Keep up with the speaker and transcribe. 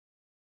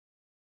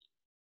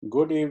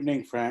Good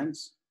evening,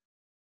 friends.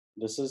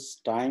 This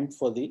is time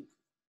for the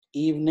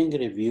evening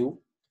review.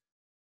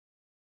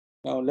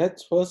 Now,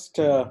 let's first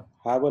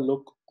have a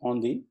look on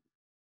the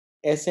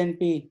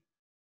S&P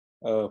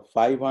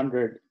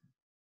 500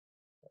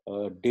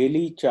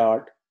 daily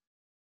chart.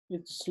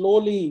 It's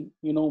slowly,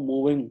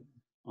 moving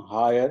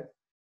higher.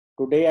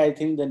 Today, I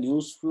think the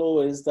news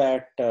flow is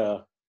that,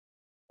 uh,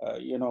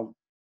 you know,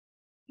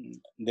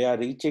 they are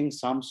reaching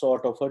some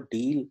sort of a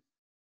deal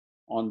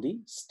on the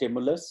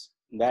stimulus.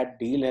 That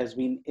deal has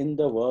been in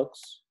the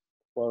works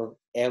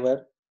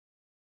forever,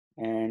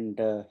 and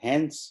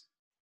hence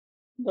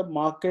the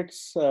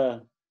markets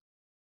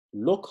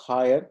look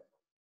higher,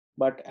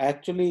 but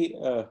actually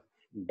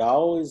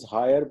Dow is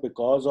higher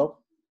because of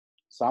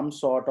some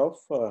sort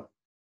of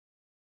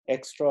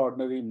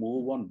extraordinary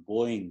move on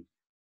Boeing.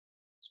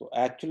 So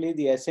actually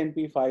the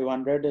S&P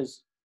 500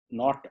 is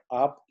not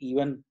up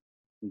even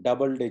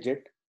double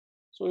digit.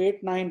 So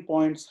 8-9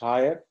 points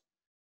higher,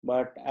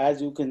 but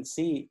as you can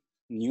see,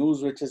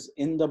 news which is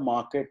in the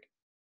market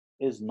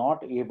is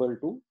not able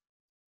to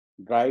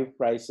drive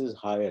prices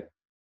higher.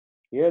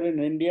 Here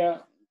in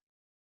India,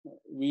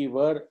 we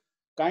were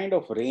kind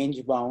of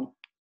range bound.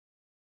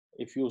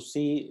 If you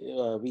see,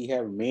 we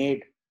have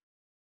made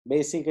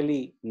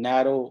basically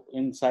narrow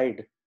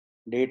inside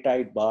day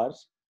tight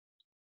bars.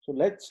 So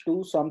let's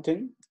do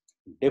something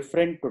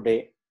different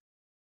today.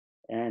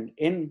 And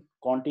in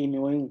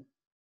continuing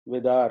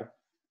with our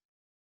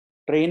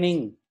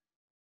training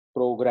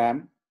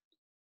program,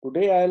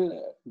 today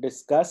I'll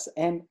discuss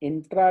an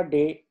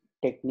intraday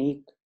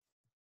technique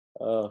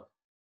uh,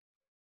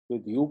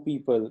 with you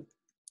people.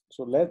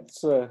 So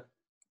let's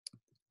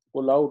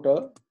pull out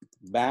a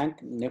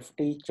bank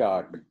nifty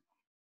chart.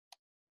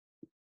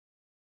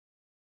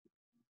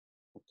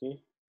 Okay.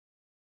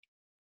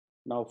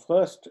 Now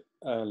first,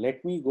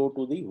 let me go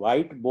to the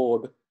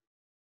whiteboard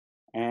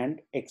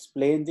and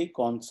explain the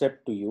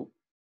concept to you.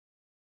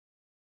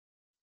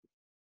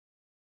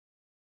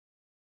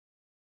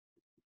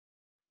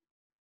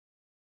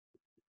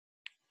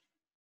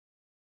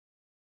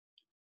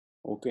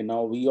 Okay,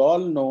 now we all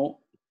know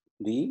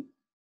the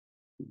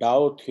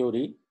Dow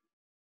theory,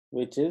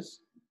 which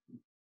is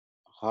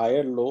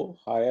higher low,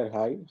 higher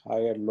high,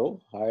 higher low,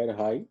 higher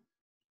high,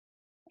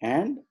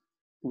 and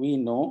we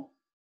know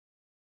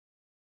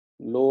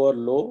lower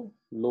low,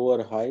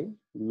 lower high,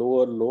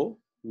 lower low,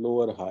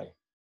 lower high.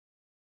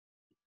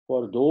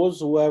 For those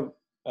who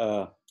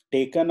have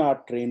taken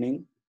our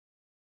training,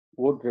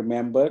 would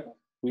remember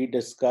we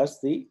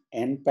discussed the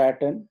N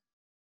pattern,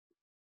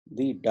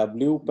 the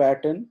W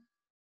pattern,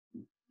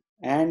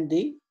 and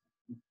the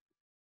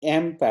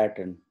M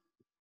pattern.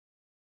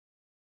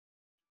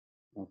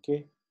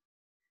 Okay.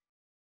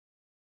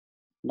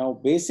 Now,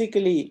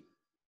 basically,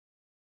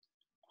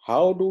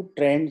 how do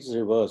trends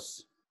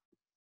reverse?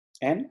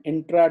 An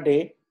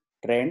intraday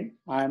trend,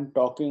 I am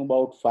talking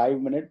about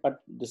 5 minutes,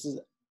 but this is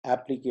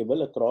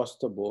applicable across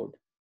the board.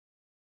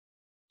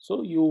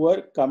 So you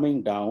were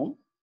coming down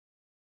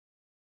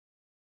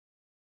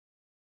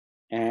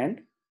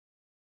and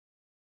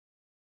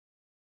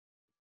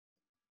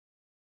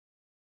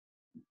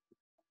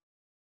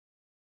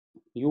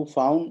you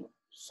found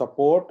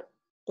support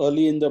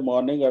early in the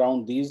morning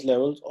around these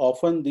levels.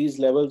 Often these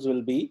levels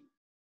will be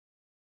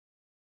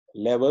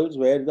levels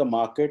where the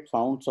market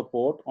found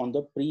support on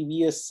the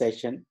previous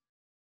session.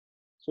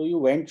 So you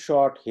went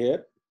short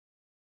here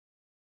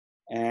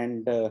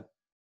and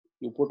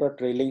you put a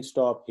trailing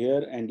stop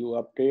here and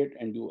you update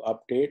and you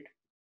update.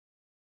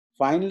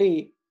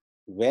 Finally,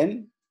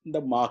 when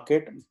the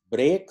market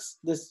breaks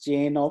this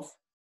chain of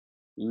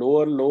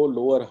lower low,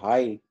 lower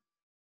high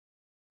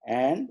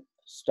and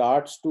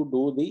starts to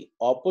do the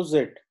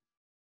opposite,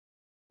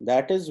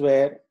 that is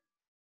where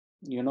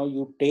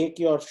you take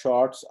your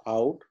shorts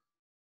out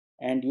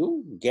and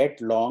you get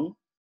long,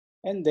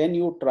 and then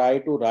you try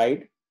to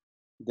ride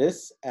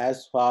this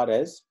as far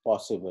as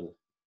possible.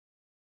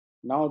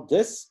 Now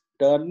this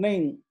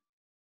turning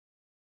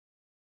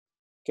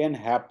can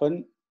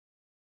happen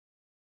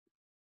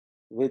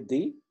with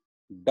the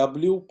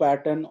W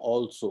pattern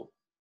also.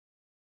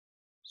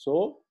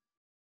 So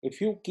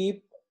if you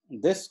keep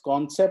this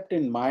concept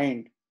in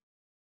mind,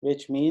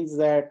 which means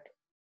that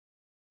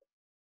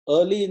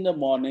early in the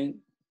morning,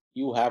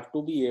 you have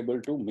to be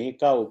able to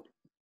make out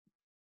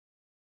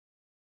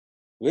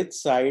which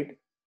side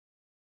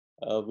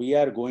we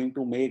are going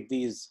to make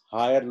these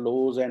higher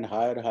lows and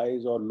higher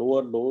highs or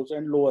lower lows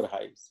and lower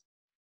highs.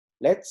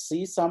 Let's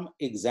see some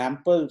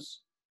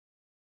examples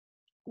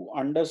to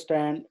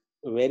understand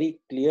very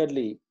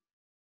clearly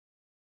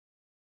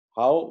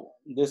how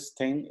this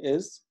thing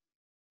is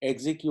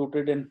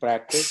executed in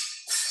practice.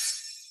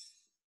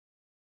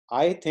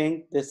 I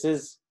think this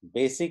is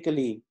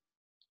basically,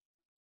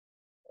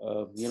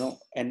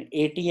 an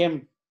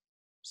ATM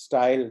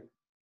style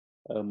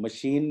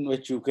machine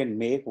which you can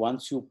make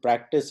once you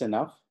practice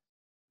enough.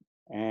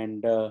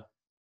 And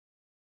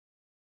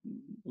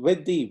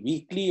with the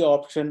weekly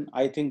option,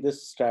 I think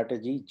this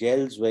strategy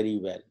gels very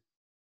well.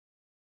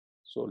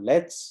 So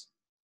let's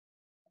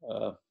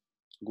uh,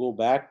 go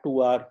back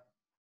to our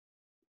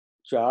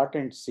chart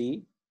and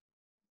see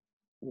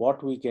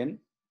what we can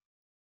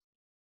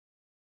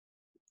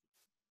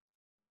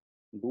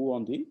do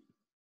on the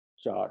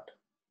chart.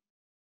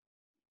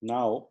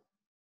 Now,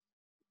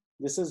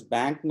 this is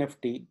Bank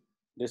Nifty.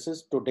 This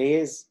is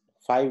today's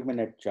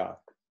 5-minute chart.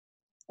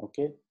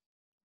 Okay.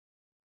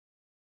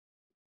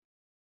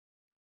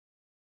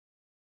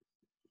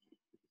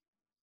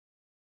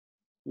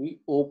 We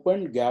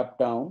opened gap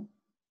down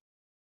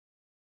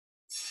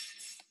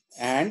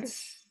and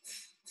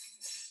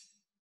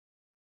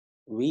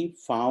we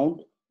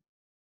found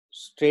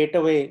straight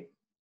away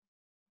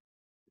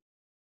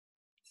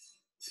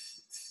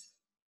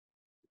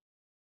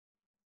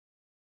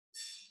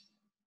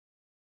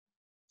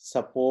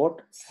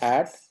support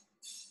at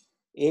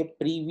a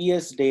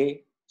previous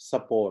day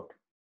support.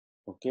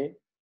 Okay.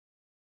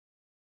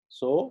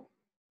 So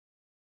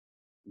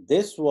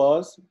this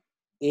was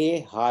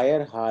a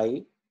higher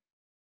high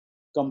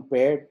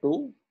compared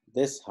to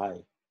this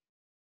high.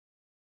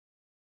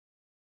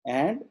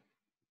 And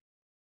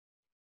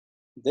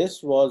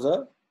this was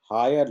a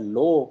higher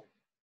low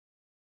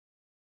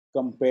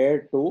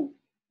compared to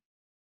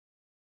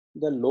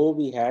the low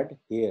we had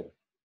here.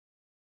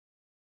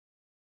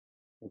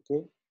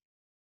 Okay.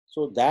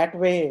 So that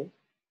way,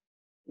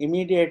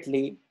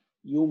 immediately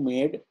you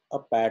made a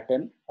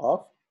pattern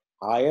of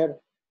higher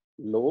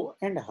low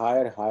and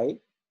higher high.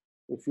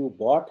 If you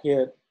bought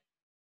here,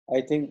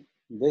 I think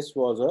this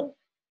was a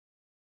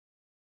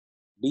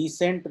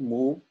decent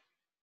move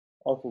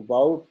of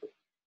about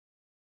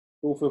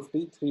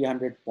 250,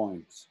 300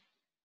 points.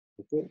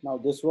 Okay, now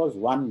this was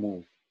one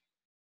move.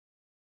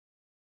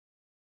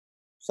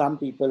 Some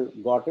people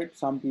got it,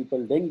 some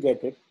people didn't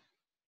get it.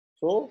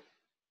 So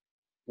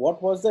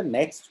what was the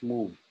next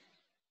move?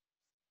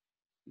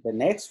 The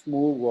next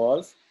move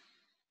was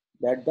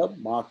that the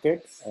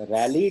market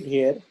rallied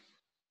here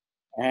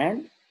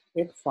and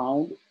it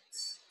found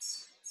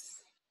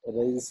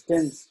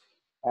resistance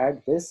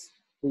at this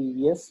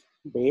previous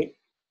day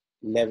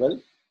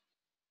level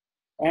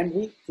and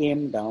we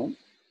came down.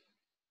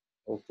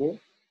 Okay,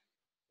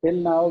 till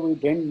now we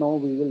didn't know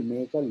we will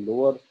make a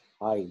lower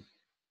high.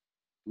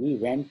 We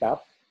went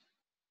up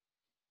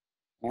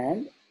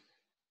and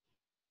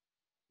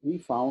we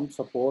found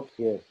support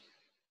here.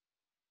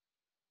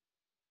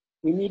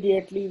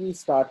 Immediately we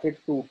started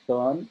to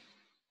turn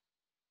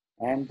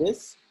and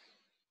this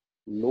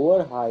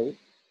lower high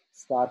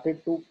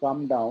started to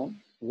come down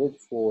with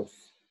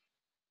force.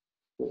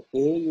 So A,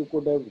 you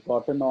could have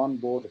gotten on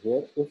board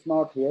here. If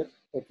not here,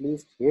 at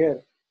least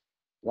here,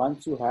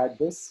 once you had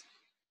this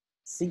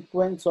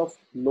sequence of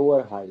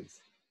lower highs.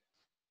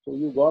 So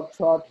you got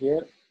short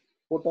here,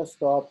 put a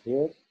stop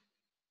here,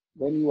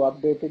 then you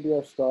updated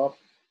your stop,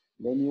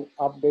 then you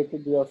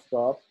updated your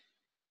stop,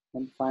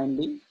 and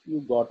finally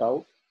you got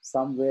out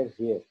somewhere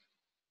here.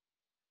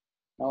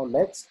 Now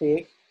let's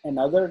take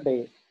another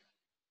day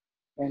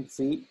and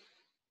see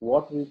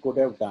what we could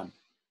have done.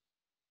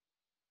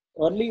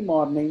 Early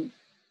morning,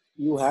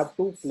 you have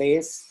to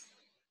place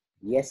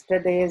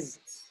yesterday's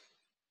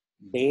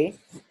day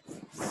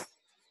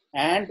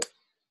and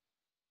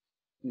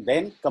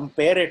then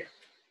compare it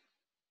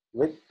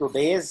with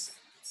today's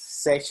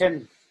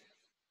session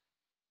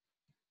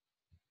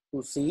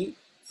to see,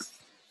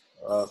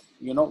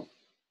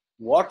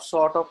 what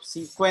sort of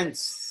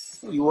sequence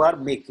you are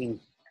making.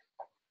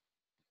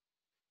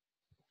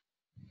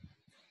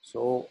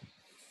 So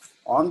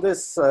on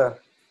this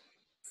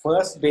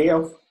first day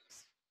of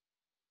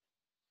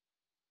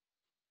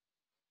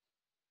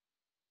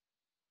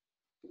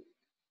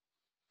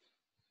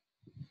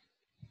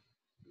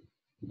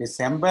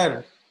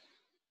December,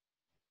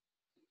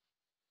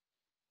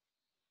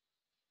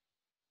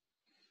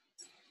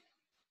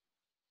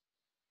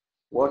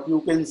 what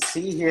you can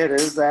see here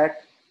is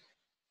that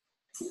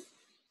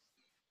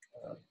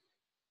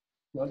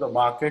the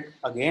market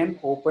again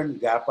opened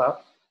gap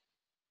up,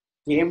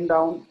 came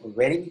down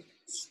very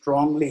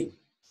strongly,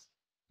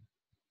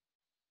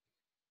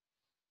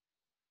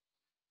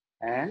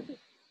 and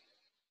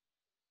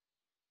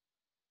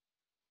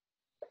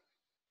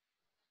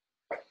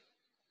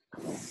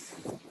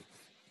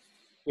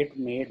it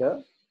made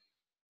a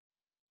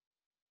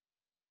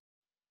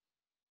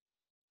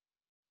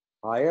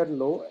higher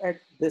low at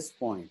this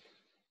point.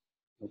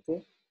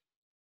 Okay,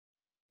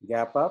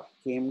 gap up,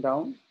 came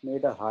down,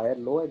 made a higher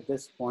low at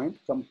this point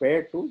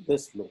compared to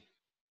this low.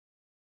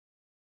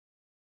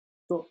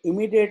 So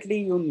immediately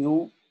you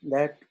knew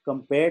that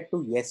compared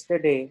to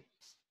yesterday,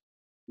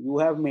 you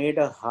have made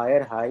a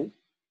higher high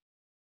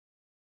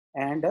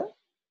and a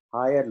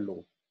higher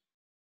low.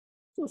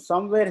 So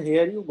somewhere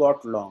here you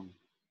got long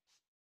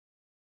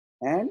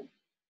and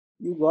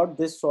you got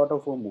this sort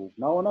of a move.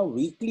 Now on a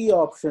weekly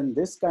option,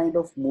 this kind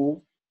of move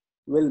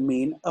will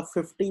mean a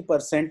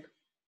 50%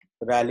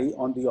 rally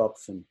on the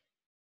option.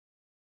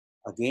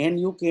 Again,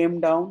 you came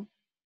down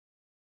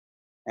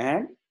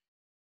and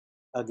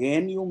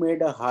again you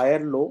made a higher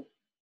low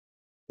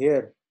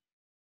here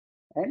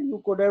and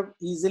you could have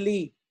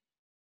easily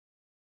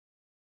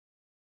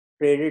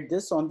traded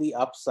this on the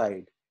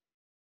upside.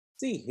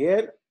 See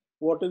here,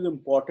 what is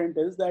important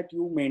is that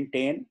you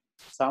maintain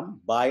some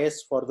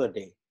bias for the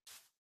day.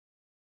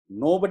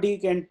 Nobody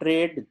can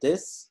trade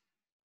this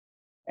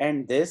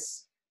and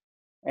this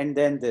and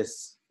then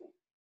this.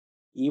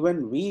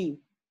 Even we,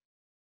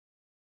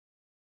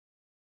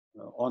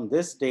 on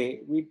this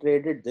day, we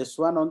traded this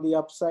one on the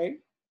upside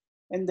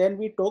and then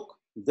we took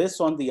this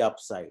on the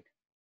upside.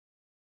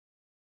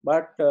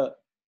 But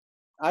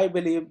I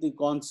believe the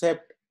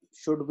concept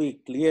should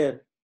be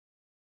clear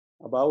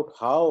about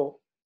how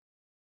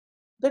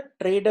the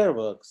trader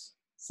works.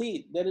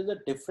 See, there is a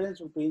difference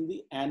between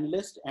the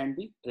analyst and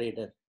the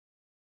trader.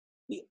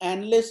 The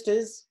analyst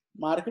is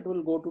market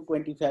will go to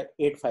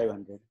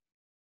 28,500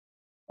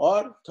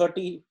 or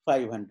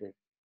 3,500.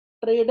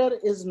 Trader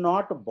is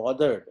not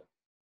bothered.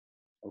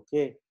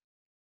 Okay.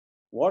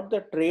 What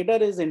the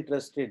trader is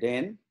interested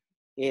in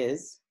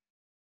is,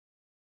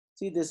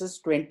 see, this is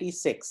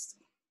 26th.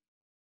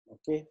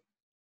 Okay.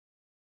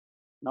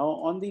 Now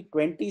on the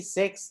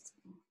 26th,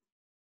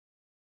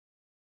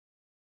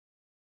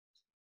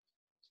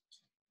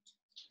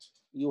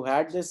 you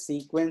had this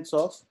sequence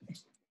of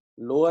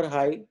lower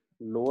high,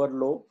 lower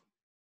low.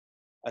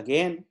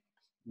 Again,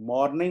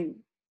 morning,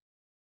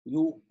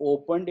 you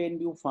opened and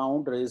you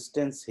found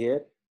resistance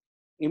here.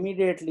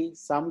 Immediately,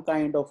 some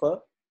kind of a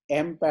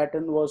M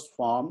pattern was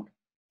formed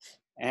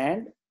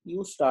and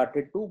you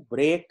started to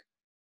break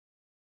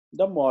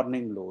the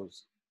morning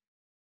lows.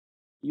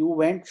 You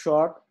went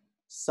short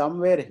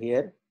somewhere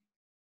here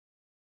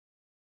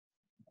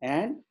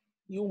and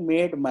you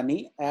made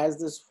money as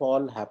this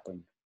fall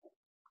happened.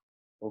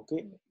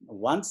 Okay.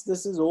 Once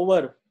this is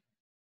over,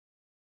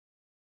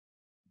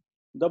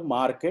 the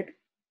market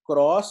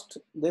crossed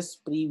this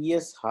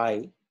previous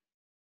high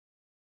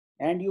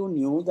and you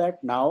knew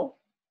that now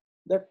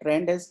the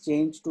trend has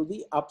changed to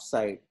the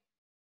upside.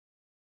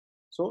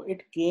 So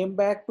it came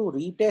back to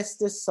retest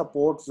this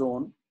support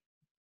zone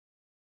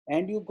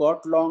and you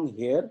got long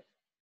here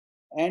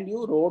and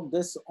you wrote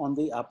this on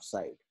the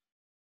upside.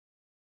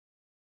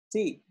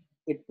 See,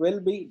 it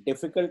will be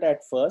difficult at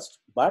first,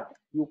 but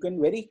you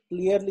can very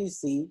clearly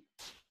see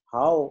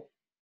how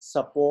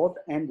support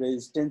and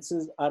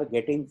resistances are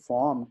getting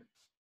formed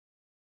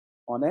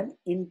on an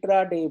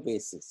intraday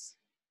basis.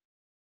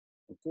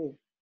 Okay,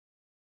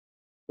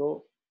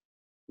 so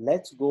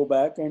let's go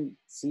back and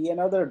see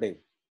another day.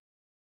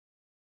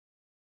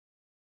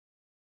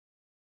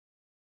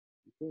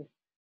 Okay.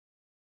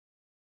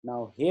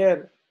 Now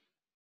here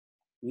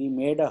we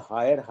made a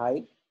higher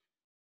high,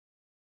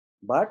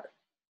 but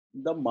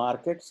the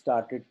market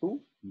started to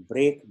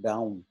break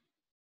down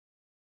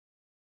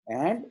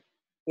and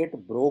it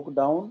broke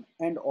down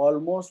and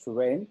almost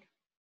went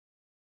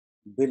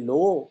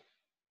below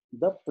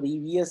the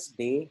previous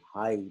day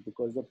high,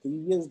 because the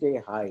previous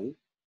day high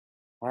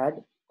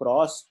had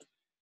crossed,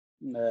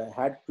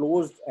 had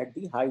closed at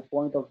the high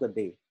point of the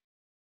day.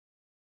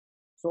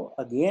 So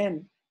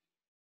again,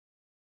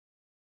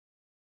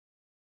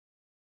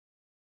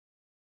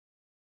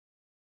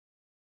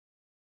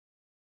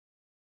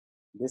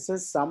 this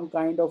is some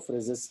kind of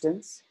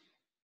resistance.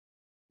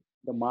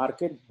 The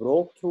market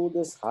broke through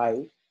this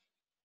high,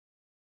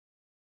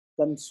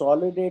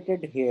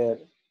 consolidated here,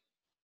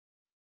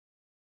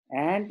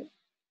 and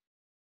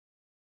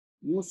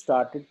you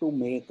started to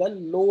make a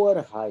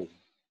lower high.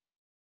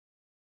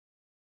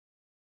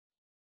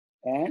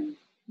 And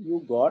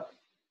you got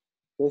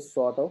this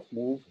sort of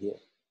move here.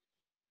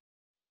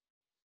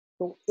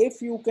 So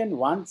if you can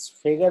once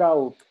figure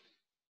out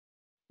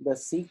the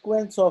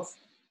sequence of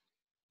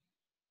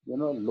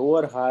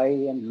lower high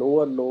and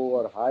lower low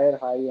or higher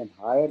high and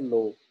higher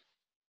low,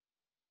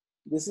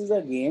 this is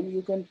a game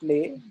you can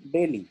play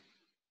daily.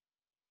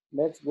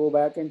 Let's go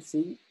back and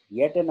see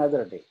yet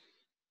another day.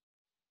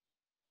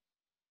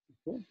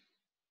 Okay.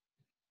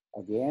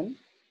 Again,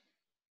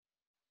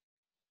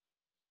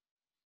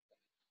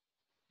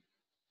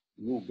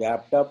 you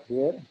gapped up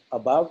here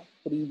above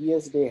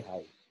previous day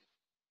high.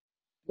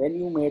 Then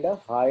you made a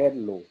higher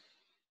low.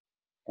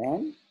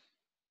 And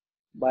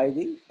by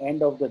the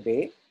end of the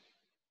day,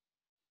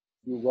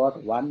 you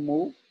got one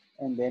move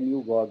and then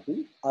you got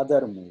the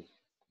other move.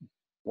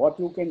 What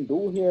you can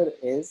do here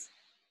is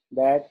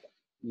that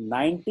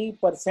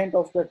 90%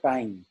 of the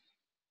time,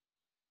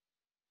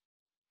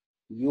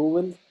 you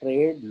will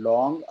trade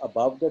long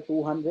above the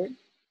 200.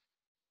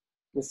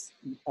 This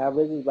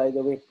average is, by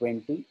the way,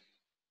 20.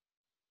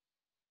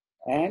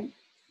 And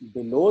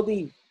below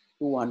the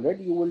 200,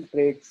 you will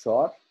trade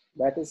short.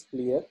 That is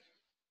clear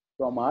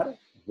from our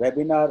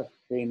webinar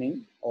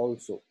training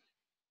also.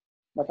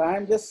 But I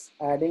am just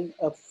adding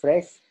a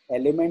fresh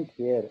element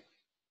here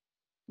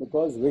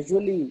because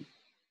visually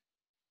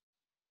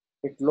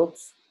it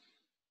looks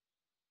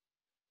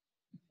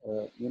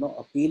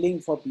appealing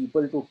for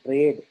people to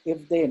trade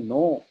if they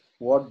know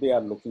what they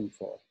are looking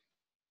for.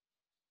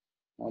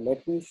 Now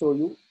let me show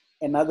you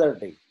another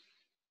day.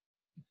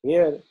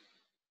 Here,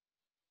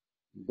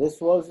 this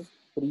was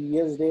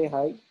previous day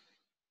high.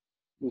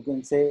 You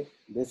can say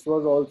this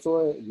was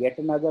also yet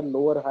another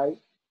lower high.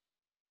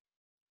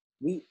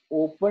 We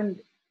opened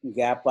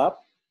gap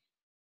up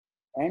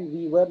and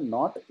we were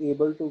not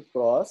able to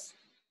cross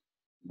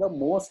the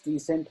most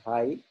recent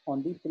high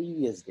on the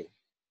previous day.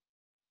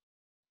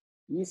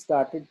 We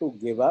started to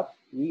give up.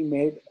 We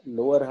made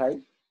lower high,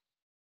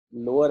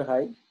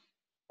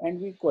 and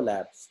we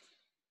collapsed.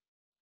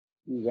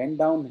 We went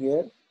down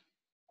here.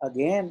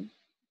 Again,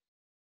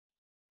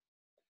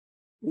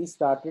 we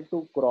started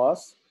to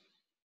cross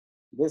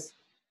this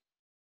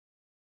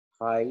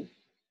high,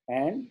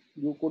 and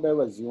you could have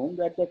assumed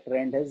that the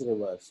trend has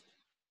reversed.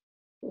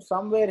 So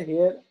somewhere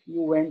here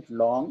you went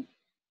long,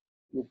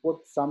 you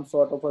put some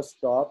sort of a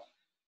stop,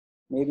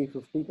 maybe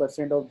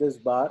 50% of this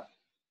bar,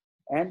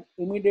 and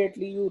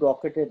immediately you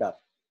rocketed up.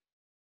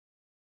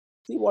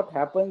 See, what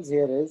happens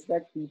here is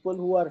that people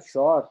who are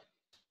short,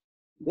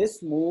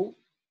 this move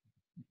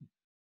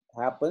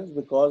happens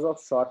because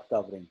of short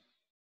covering.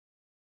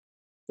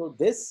 So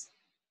this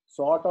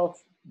sort of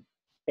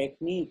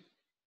technique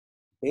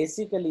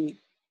basically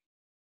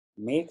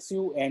makes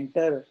you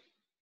enter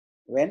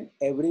when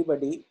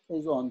everybody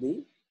is on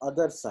the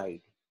other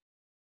side.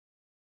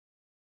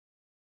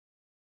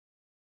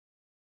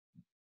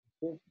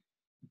 Okay.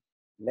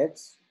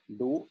 Let's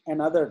do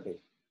another day.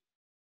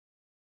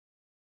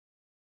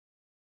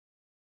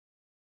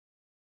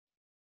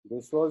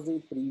 This was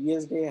the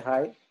previous day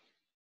high.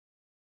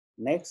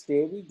 Next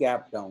day we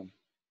gapped down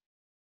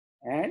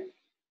and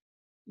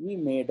we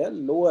made a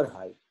lower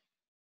high.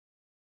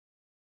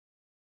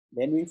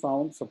 Then we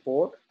found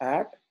support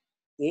at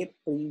a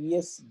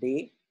previous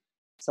day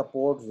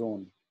support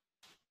zone.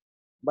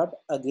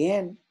 But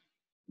again,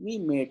 we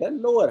made a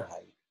lower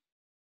high.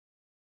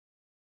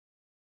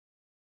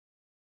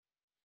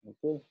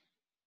 Okay.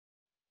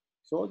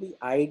 So the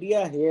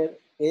idea here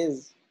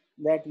is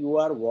that you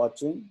are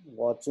watching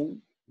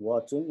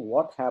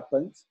what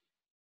happens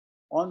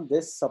on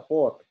this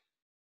support.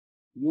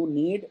 You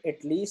need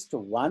at least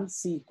one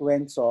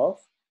sequence of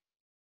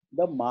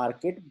the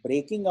market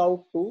breaking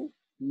out to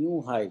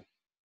new high.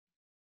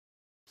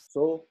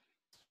 So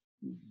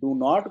do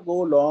not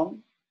go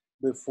long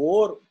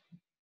before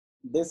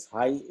this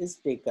high is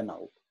taken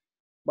out.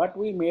 But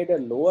we made a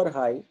lower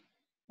high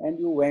and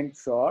you went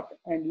short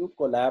and you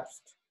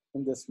collapsed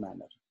in this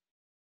manner.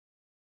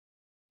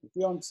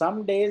 Okay, on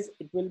some days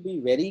it will be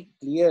very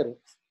clear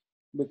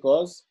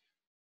because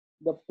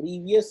the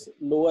previous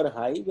lower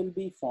high will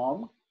be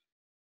formed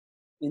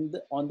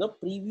on the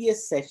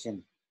previous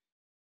session.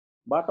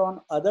 But on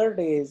other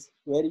days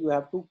where you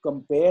have to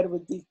compare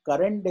with the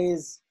current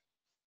day's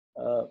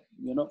uh,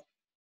 you know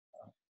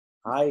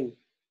high,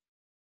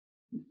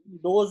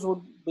 those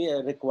would be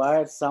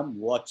require some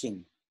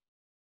watching.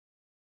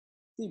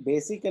 See,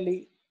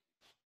 basically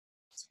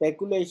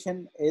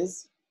speculation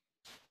is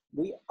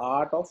the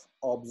art of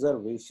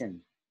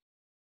observation.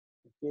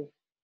 Okay,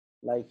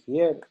 like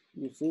here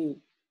you see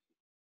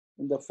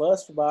in the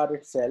first bar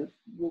itself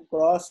you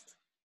crossed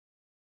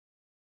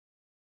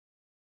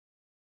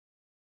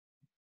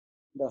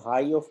the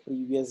high of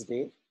previous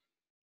day,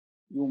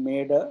 you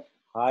made a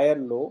higher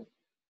low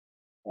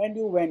and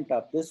you went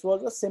up. This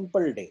was a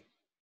simple day.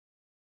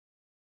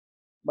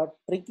 But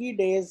tricky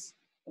days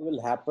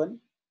will happen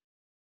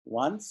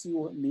once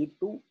you need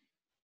to,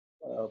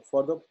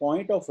 for the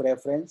point of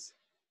reference,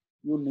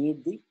 you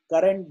need the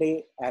current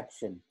day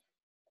action.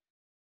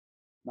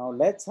 Now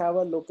let's have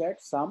a look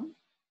at some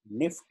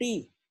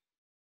nifty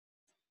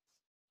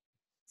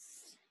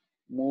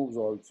moves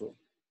also.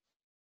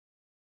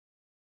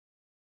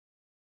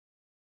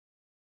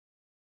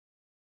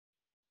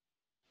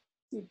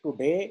 See,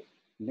 today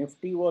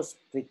Nifty was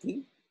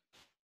tricky,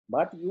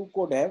 but you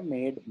could have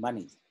made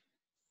money.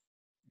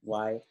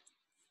 Why?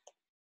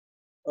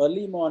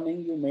 Early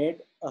morning you made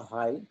a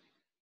high,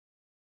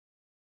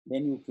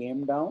 then you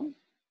came down,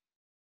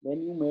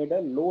 then you made a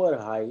lower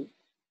high,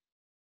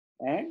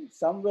 and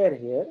somewhere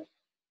here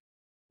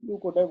you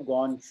could have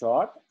gone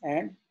short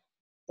and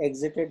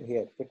exited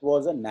here. It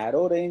was a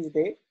narrow range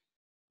day,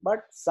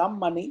 but some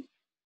money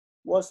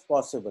was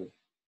possible.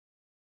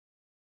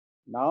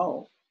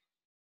 Now,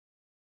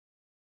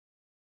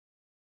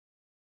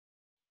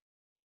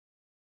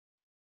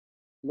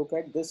 look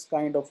at this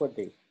kind of a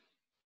day.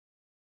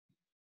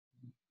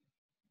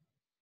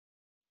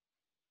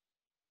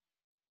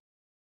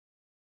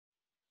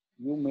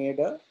 You made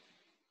a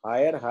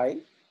higher high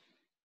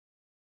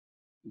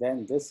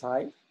than this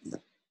high,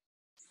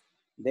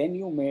 then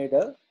you made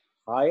a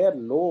higher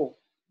low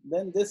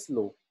than this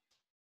low,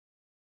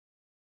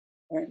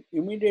 and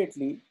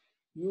immediately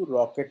you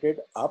rocketed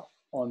up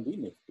on the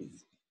Nifty.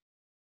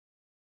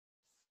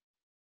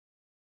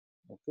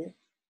 Okay.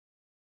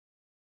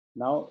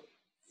 Now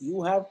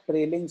you have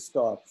trailing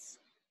stops.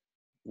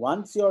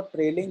 Once your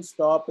trailing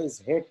stop is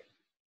hit,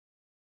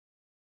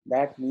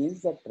 that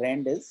means the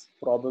trend is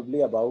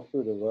probably about to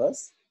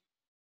reverse.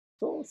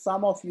 So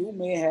some of you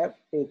may have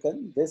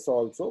taken this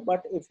also,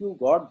 but if you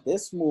got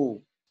this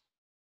move,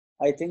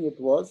 I think it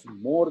was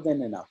more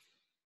than enough.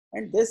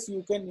 And this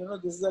you can,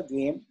 this is a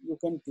game you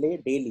can play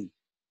daily.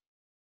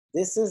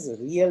 This is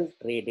real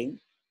trading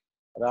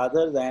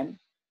rather than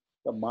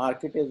the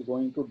market is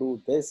going to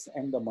do this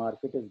and the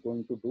market is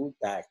going to do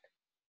that.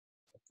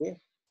 Okay.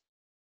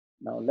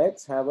 Now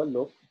let's have a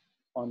look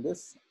on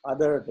this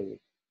other day.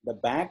 The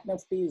bank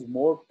nifty is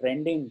more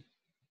trending,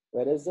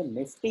 whereas the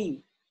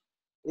nifty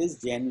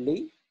is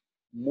generally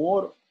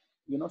more,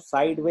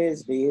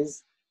 sideways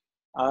days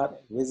are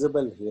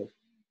visible here.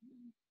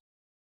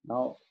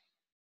 Now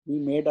we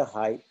made a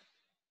high,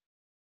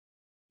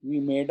 we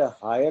made a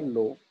higher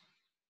low,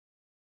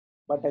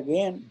 but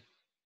again,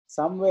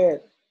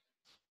 somewhere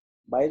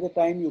by the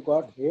time you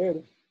got here,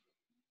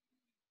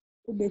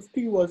 the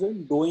nifty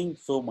wasn't doing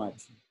so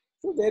much.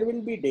 So there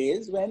will be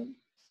days when,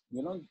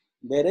 you know,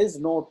 there is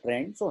no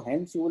trend, so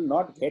hence you will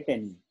not get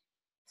any.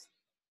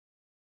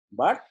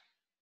 But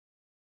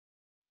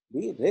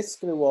the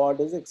risk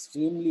reward is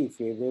extremely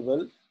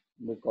favorable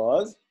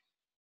because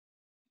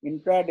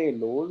intraday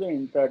lows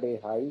and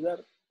intraday highs are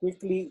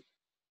quickly,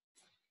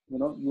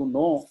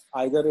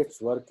 either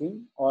it's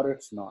working or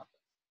it's not.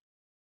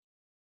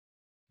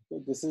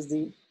 Okay, this is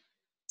the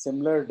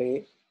similar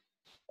day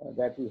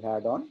that we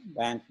had on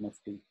bank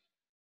nifty.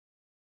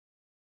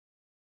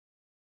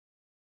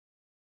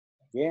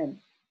 Again,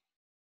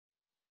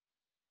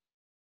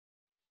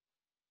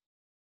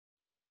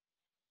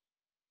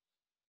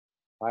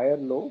 higher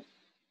low,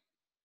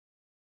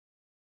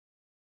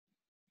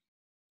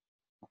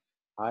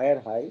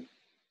 higher high,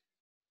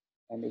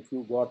 and if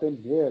you got in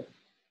here,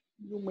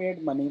 you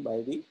made money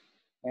by the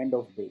end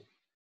of day.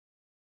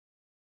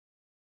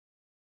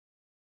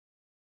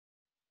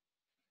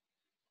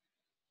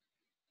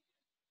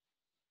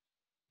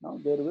 Now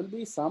there will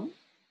be some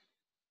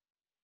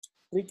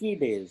tricky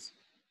days.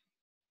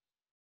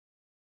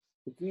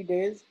 Tricky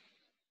days,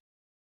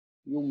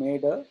 you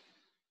made a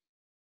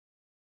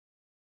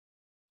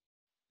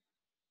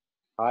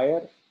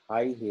higher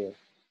high here,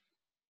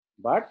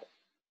 but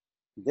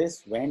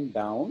this went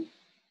down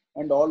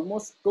and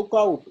almost took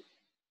out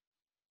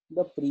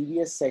the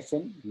previous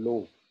session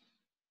low.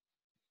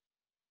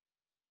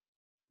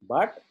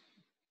 But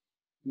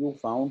you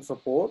found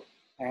support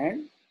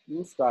and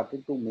you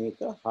started to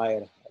make a higher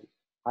high,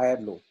 higher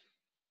low.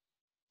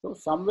 So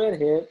somewhere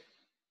here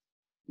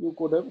you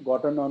could have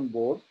gotten on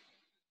board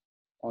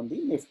on the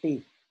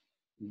nifty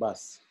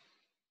bus.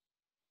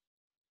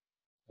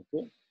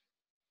 Okay.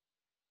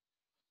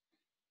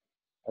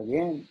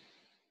 Again,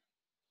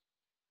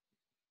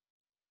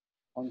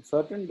 on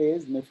certain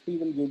days nifty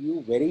will give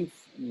you very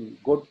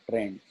good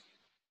trends,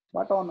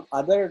 but on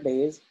other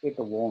days it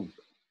won't.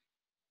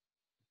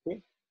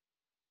 Okay.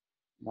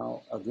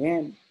 Now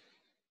again,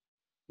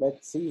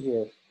 let's see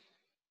here.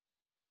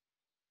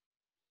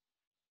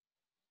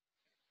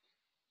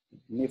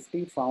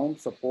 Nifty found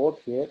support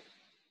here.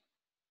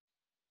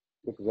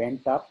 It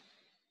went up.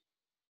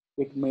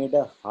 It made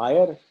a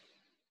higher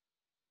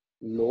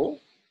low.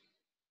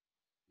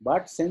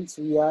 But since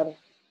we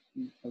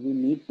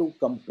need to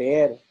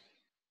compare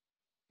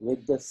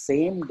with the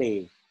same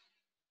day,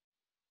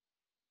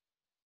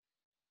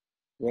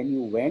 when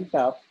you went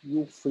up,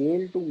 you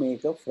failed to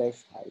make a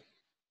fresh high.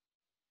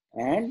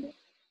 And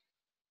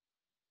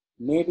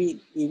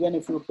maybe even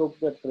if you took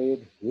the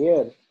trade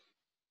here,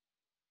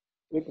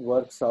 it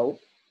works out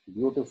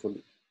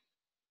beautifully.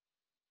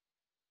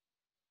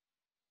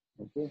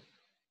 Okay.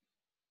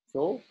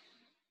 So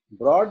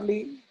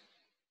broadly,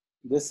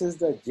 this is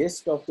the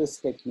gist of this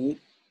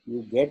technique.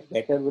 You get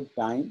better with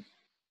time.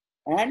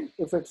 And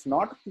if it's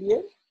not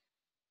clear,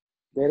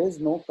 there is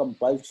no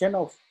compulsion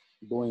of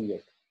doing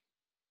it.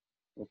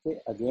 Okay.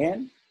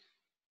 Again,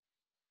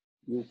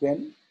 you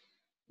can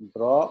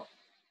draw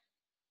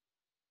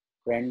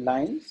trend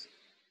lines.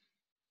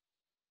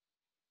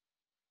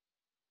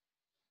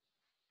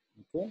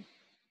 Okay.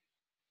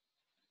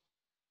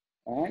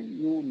 And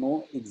you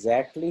know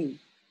exactly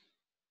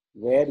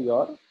where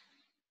your,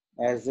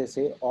 as they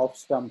say, off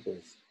stump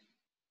is.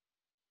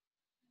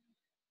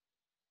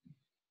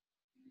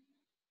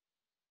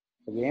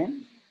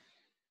 Again,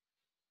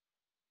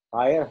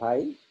 higher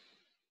high,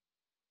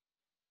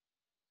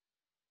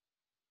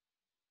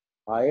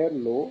 higher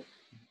low,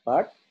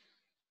 but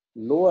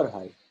lower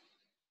high.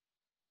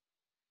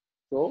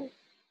 So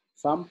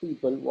some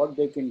people, what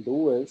they can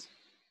do is,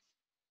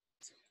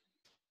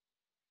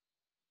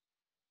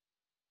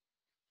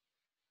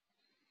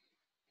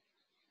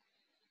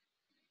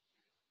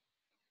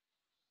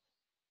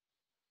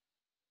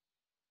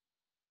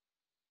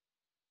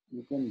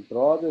 you can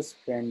draw this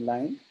trend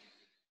line,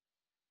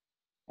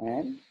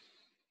 and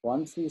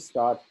once we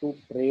start to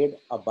trade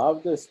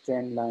above this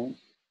trend line,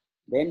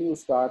 then you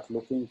start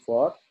looking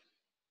for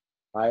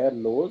higher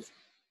lows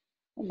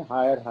and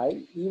higher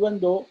high, even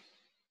though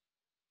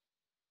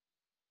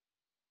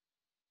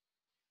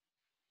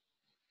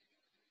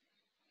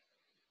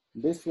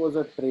this was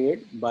a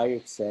trade by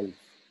itself.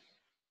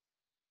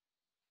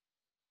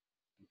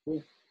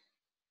 Okay.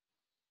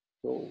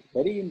 So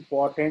very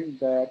important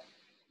that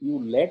you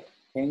let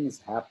things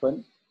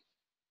happen.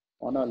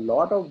 On a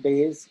lot of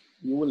days,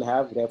 you will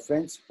have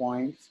reference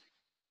points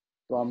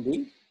from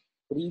the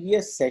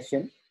previous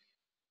session,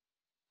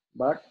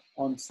 but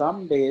on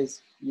some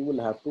days, you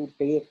will have to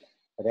take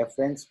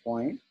reference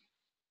point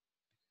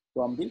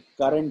from the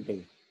current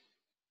day.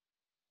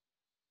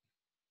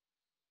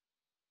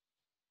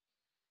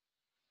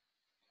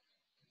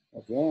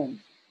 again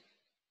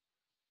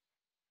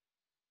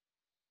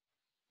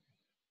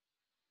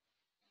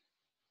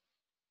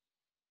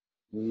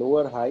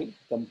lower high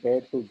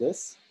compared to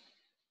this,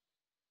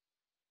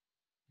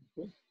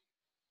 okay,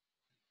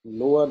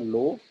 lower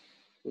low.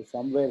 So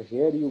somewhere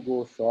here you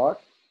go short,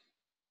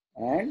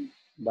 and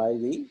by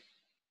the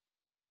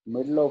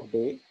middle of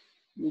day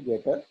you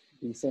get a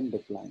decent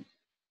decline.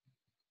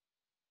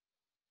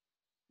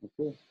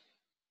 Okay,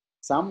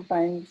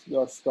 sometimes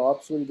your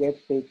stops will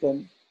get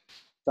taken,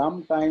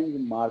 sometimes the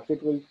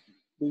market will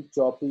be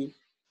choppy,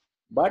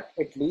 but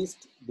at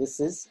least this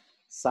is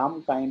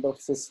some kind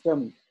of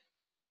system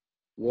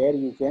where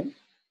you can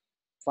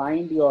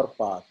find your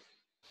path.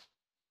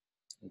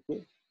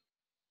 Okay,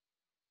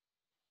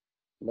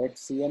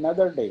 let's see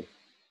another day.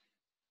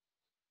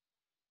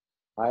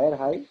 Higher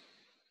high,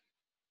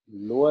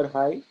 lower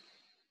high,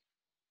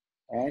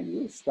 and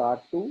you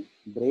start to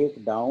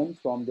break down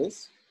from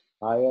this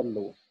higher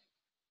low.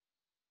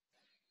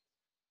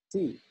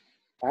 See,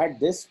 at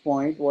this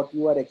point, what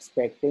you are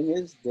expecting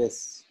is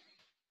this.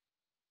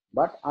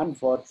 But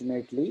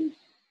unfortunately,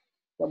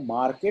 the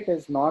market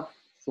is not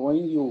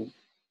showing you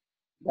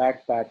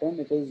that pattern.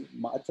 It is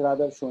much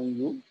rather showing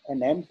you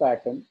an M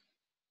pattern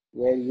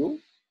where you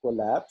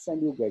collapse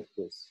and you get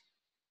this.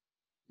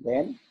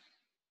 Then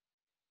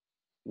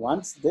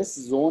once this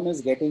zone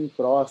is getting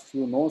crossed,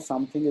 you know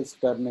something is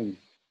turning,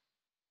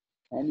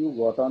 and you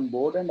got on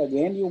board and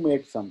again you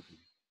made something.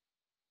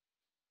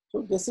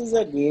 So this is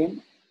a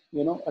game,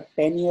 a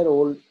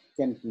 10-year-old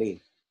can play.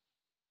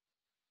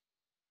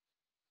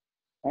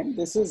 And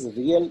this is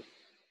real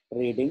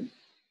trading.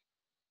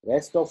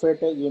 Rest of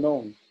it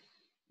is,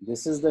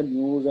 this is the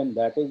news and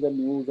that is the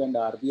news and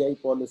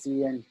RBI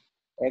policy and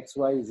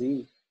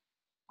XYZ.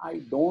 I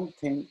don't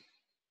think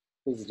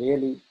is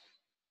really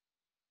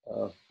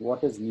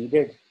what is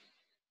needed.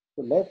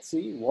 So let's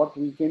see what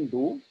we can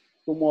do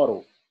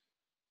tomorrow.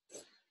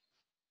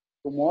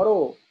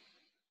 Tomorrow,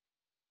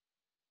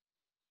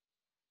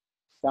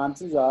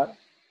 chances are,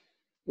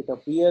 it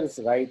appears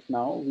right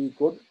now we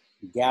could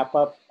gap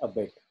up a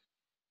bit.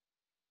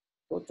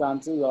 So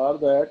chances are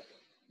that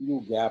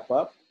you gap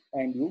up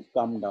and you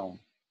come down.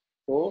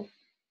 So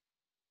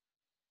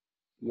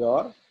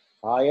your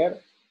higher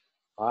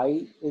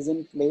high is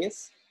in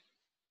place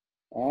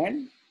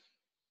and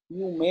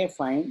you may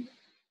find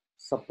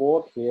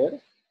support here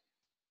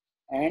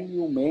and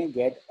you may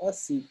get a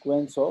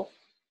sequence of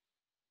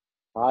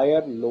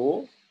higher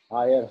low,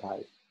 higher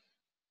high.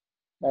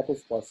 That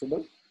is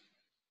possible.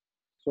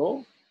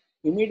 So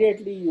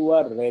immediately you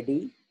are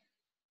ready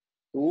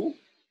to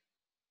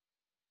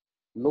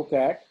look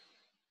at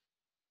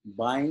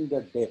buying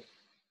the dip.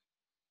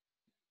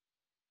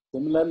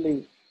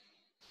 Similarly,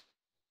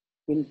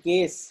 in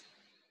case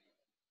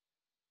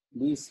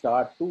we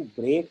start to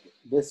break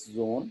this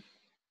zone,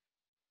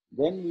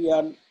 then we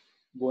are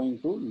going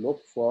to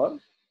look for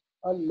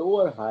a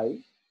lower high,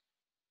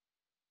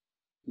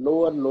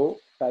 lower low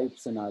type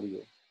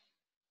scenario.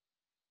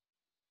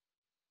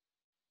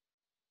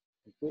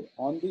 Okay,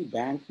 on the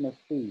bank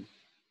nifty,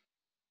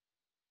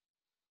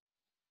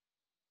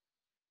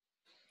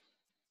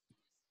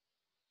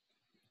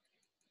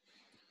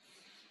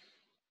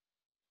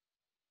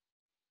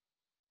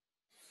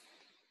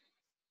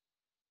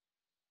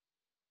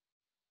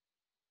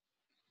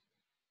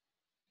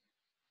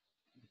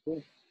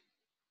 okay,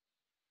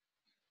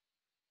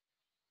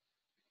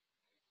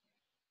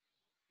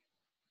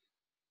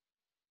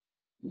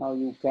 now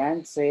you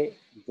can say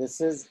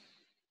this is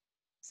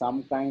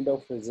some kind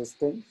of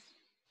resistance,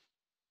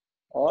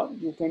 or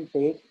you can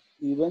take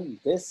even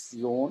this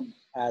zone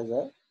as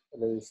a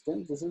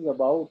resistance. This is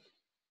about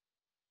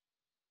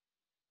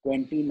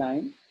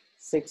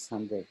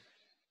 29,600.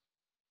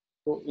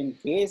 So in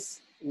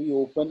case we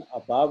open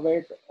above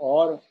it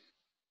or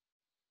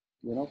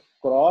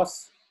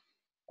cross,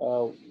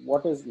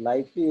 what is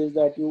likely is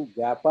that you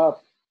gap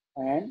up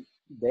and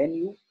then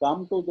you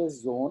come to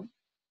this zone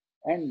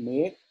and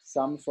make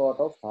some sort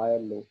of higher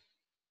low.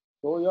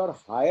 So your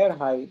higher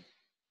high,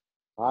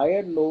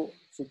 higher low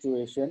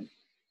situation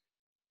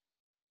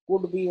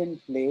could be in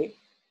play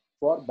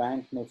for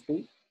bank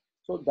nifty.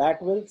 So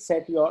that will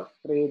set your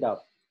trade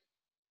up.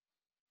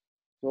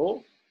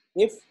 So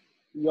if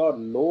your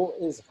low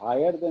is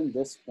higher than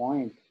this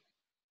point,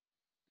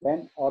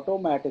 then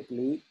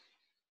automatically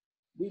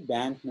the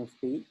bank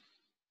nifty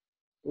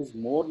is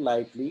more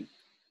likely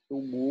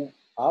to move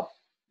up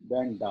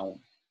than down.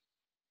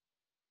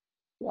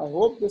 So I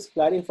hope this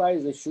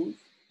clarifies issues,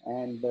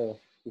 and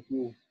if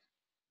you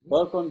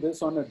work on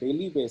this on a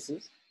daily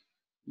basis,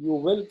 you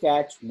will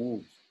catch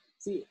moves.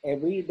 See,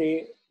 every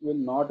day will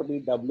not be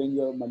doubling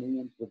your money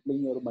and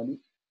tripling your money.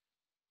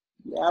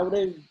 The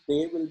average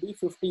day will be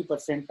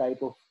 50%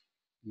 type of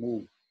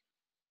move.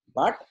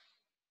 But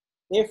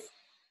if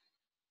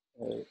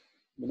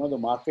the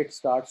market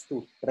starts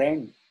to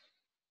trend,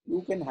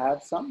 you can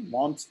have some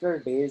monster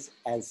days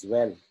as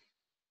well.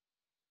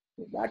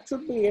 So that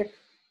should be it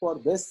for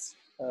this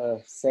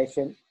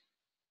session.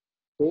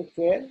 Take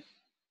care,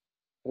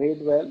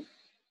 trade well,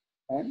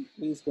 and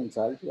please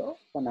consult your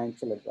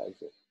financial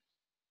advisor.